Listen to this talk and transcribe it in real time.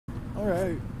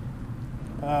Alright.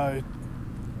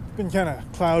 It's been kind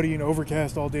of cloudy and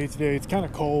overcast all day today. It's kind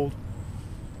of cold.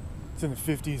 It's in the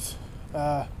 50s.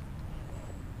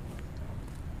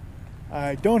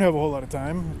 I don't have a whole lot of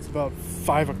time. It's about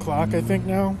 5 o'clock, I think,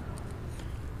 now.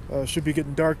 Should be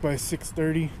getting dark by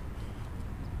 6:30.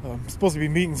 I'm supposed to be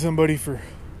meeting somebody for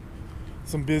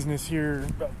some business here in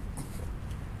about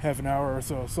half an hour or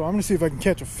so. So I'm going to see if I can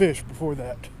catch a fish before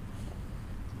that.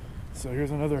 So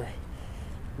here's another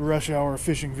rush hour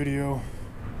fishing video.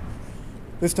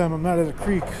 This time I'm not at a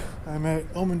creek. I'm at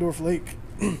Elmendorf Lake.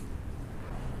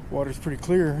 Water's pretty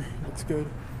clear. Looks good.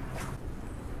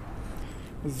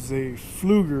 This is a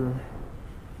Fluger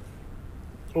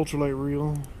ultralight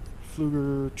reel.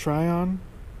 Fluger Tryon.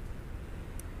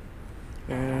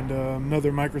 And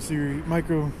another micro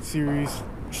series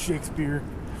Shakespeare.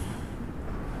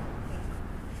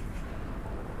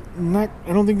 I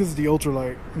don't think this is the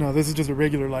ultralight. No, this is just a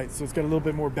regular light, so it's got a little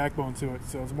bit more backbone to it.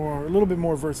 So it's a little bit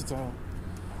more versatile.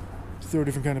 Throw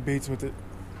different kind of baits with it.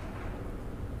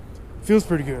 Feels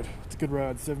pretty good. It's a good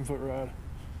rod, 7-foot rod,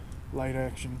 light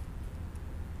action.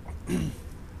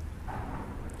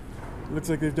 Looks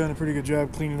like they've done a pretty good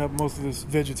job cleaning up most of this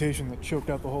vegetation that choked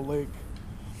out the whole lake.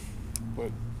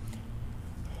 But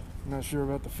I'm not sure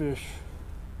about the fish.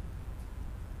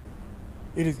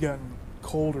 It has gotten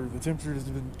colder. The temperature has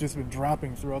just been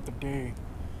dropping throughout the day.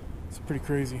 It's pretty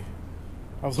crazy.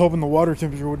 I was hoping the water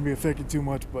temperature wouldn't be affected too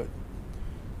much, but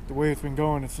the way it's been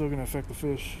going, it's still going to affect the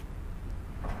fish.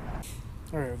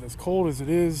 Alright, with as cold as it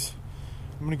is,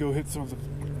 I'm going to go hit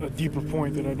a deeper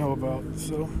point that I know about.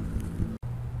 So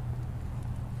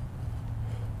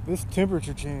this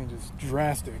temperature change is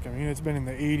drastic. I mean, it's been in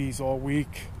the 80s all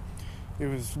week. It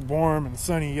was warm and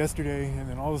sunny yesterday, and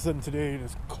then all of a sudden today it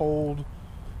is cold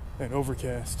and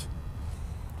overcast.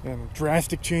 And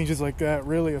drastic changes like that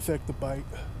really affect the bite.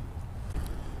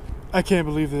 I can't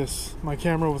believe this. My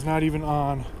camera was not even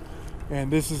on,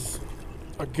 and this is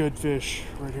a good fish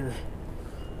right here.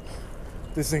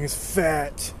 This thing is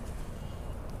fat.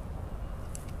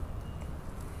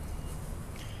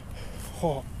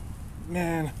 Oh,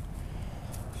 man.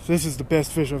 This is the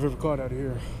best fish I've ever caught out of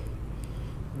here.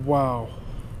 Wow.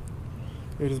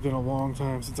 It has been a long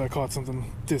time since I caught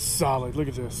something this solid. Look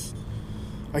at this.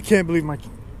 I can't believe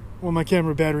my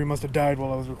camera battery must have died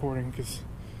while I was recording, because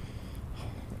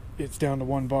it's down to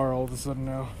 1 bar all of a sudden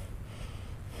now.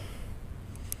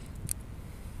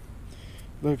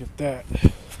 Look at that.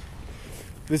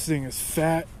 This thing is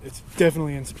fat. It's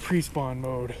definitely in pre-spawn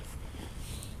mode.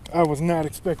 I wasn't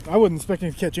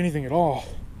expecting to catch anything at all.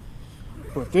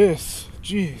 But this,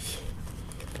 jeez.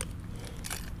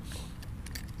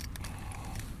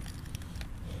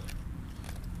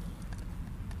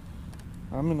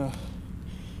 I'm gonna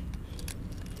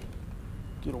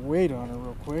get a weight on her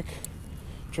real quick.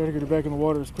 Try to get her back in the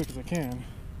water as quick as I can.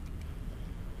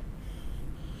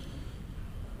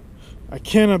 I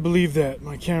cannot believe that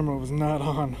my camera was not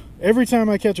on. Every time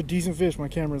I catch a decent fish, my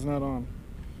camera is not on.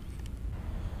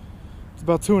 It's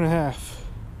about 2.5,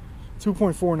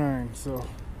 2.49, so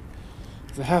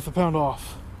it's a half a pound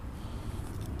off.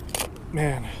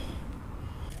 Man,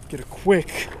 get a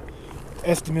quick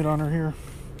estimate on her here.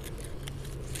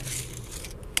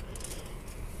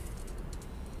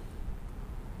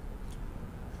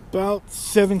 About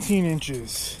 17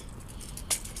 inches.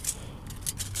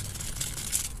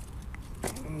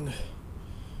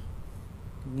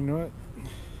 You know what?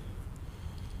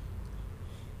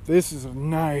 This is a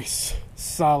nice,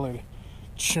 solid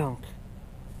chunk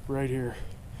right here.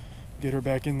 Get her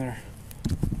back in there.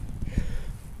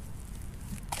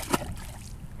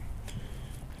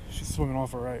 She's swimming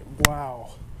off all right.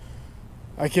 Wow.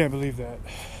 I can't believe that.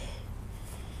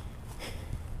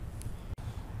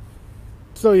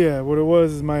 So yeah, what it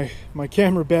was is my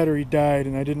camera battery died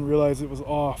and I didn't realize it was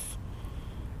off.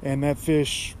 And that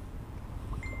fish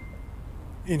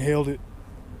inhaled it.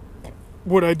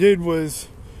 What I did was,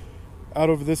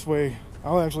 out over this way,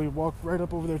 I'll actually walk right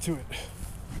up over there to it.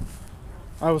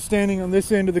 I was standing on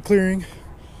this end of the clearing,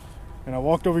 and I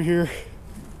walked over here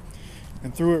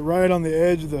and threw it right on the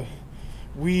edge of the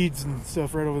weeds and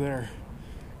stuff right over there.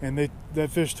 And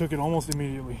that fish took it almost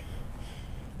immediately.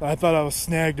 I thought I was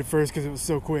snagged at first because it was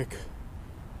so quick.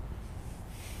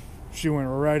 She went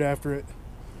right after it.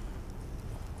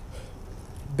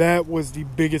 That was the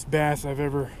biggest bass I've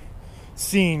ever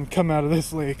seen come out of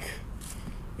this lake.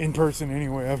 In person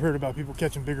anyway. I've heard about people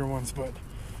catching bigger ones, but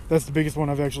that's the biggest one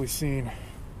I've actually seen.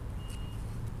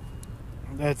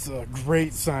 That's a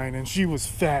great sign, and she was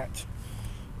fat.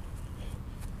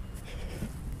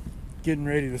 Getting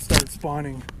ready to start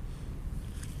spawning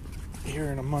here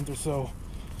in a month or so.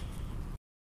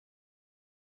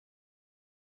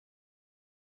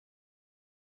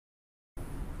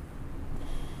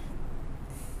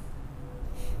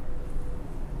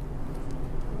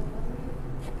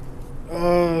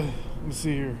 me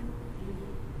see here.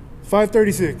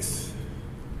 5:36.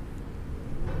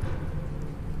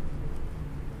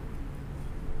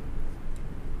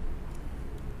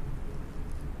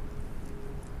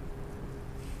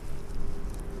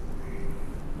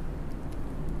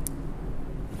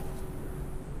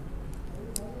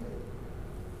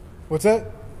 What's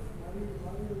that?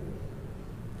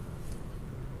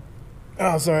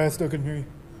 Oh, sorry, I still couldn't hear you.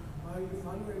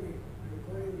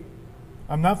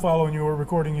 I'm not following you or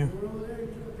recording you.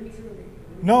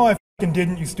 No, I fucking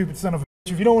didn't, you stupid son of a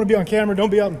bitch. If you don't want to be on camera, don't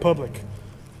be out in public.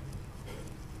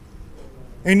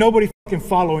 Ain't nobody fucking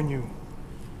following you.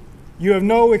 You have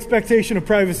no expectation of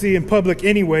privacy in public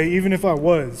anyway, even if I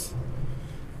was.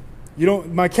 You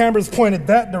don't. My camera's pointed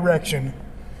that direction,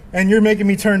 and you're making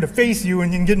me turn to face you,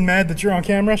 and you're getting mad that you're on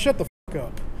camera. Shut the fuck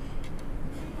up.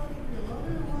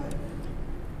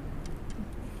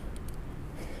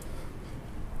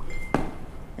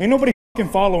 Ain't nobody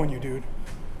fucking following you, dude.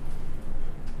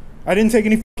 I didn't take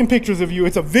any fucking pictures of you.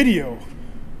 It's a video.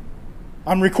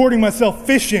 I'm recording myself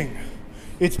fishing.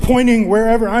 It's pointing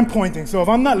wherever I'm pointing. So if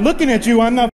I'm not looking at you,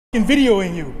 I'm not fucking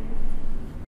videoing you.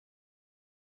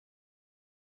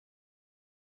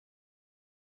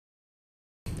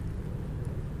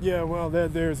 Yeah, well,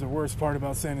 there's the worst part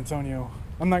about San Antonio.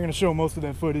 I'm not going to show most of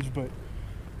that footage, but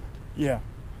yeah.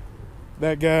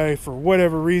 That guy, for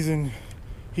whatever reason,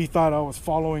 he thought I was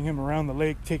following him around the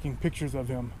lake, taking pictures of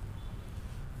him.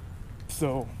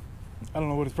 So, I don't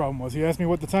know what his problem was. He asked me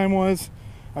what the time was.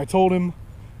 I told him,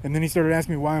 and then he started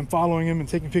asking me why I'm following him and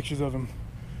taking pictures of him.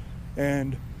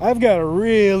 And I've got a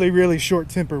really, really short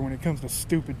temper when it comes to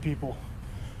stupid people.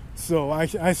 So I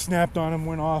snapped on him,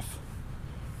 went off,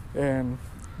 and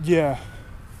yeah.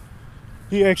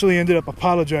 He actually ended up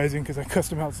apologizing because I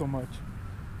cussed him out so much.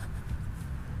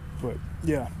 But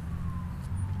yeah.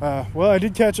 Well, I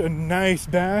did catch a nice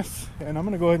bass, and I'm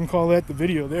going to go ahead and call that the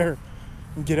video there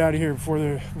and get out of here before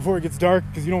it gets dark,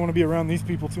 because you don't want to be around these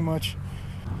people too much.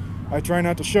 I try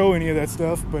not to show any of that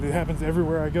stuff, but it happens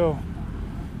everywhere I go.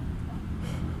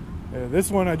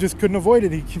 This one, I just couldn't avoid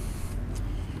it.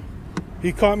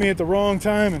 He caught me at the wrong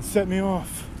time and set me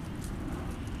off.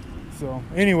 So,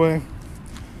 anyway,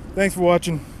 thanks for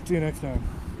watching. See you next time.